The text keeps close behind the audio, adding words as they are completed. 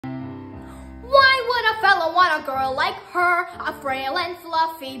would a fellow want a girl like her, a frail and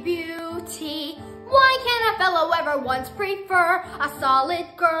fluffy beauty? Why can't a fellow ever once prefer a solid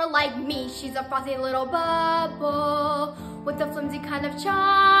girl like me? She's a frothy little bubble with a flimsy kind of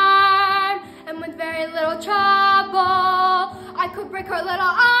charm, and with very little trouble I could break her little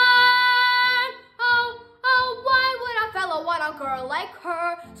arm. Oh, why would a fellow want a girl like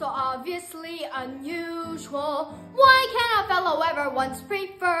her, so obviously unusual? Why can't a fellow ever once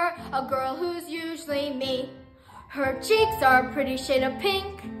prefer a girl who's usually me? Her cheeks are a pretty shade of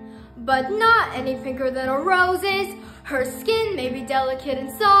pink, but not any pinker than a rose's. Her skin may be delicate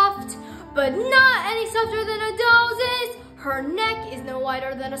and soft, but not any softer than a doe's. Her neck is no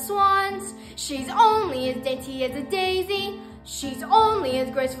wider than a swan's. She's only as dainty as a daisy. She's only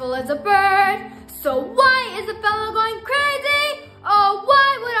as graceful as a bird. So why is a fellow going crazy? Oh,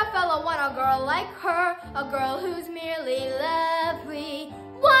 why would a fellow want a girl like her, a girl who's merely lovely?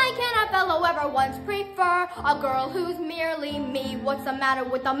 Why can't a fellow ever once prefer a girl who's merely me? What's the matter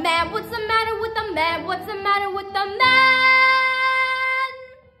with the man? What's the matter with the man? What's the matter with the man?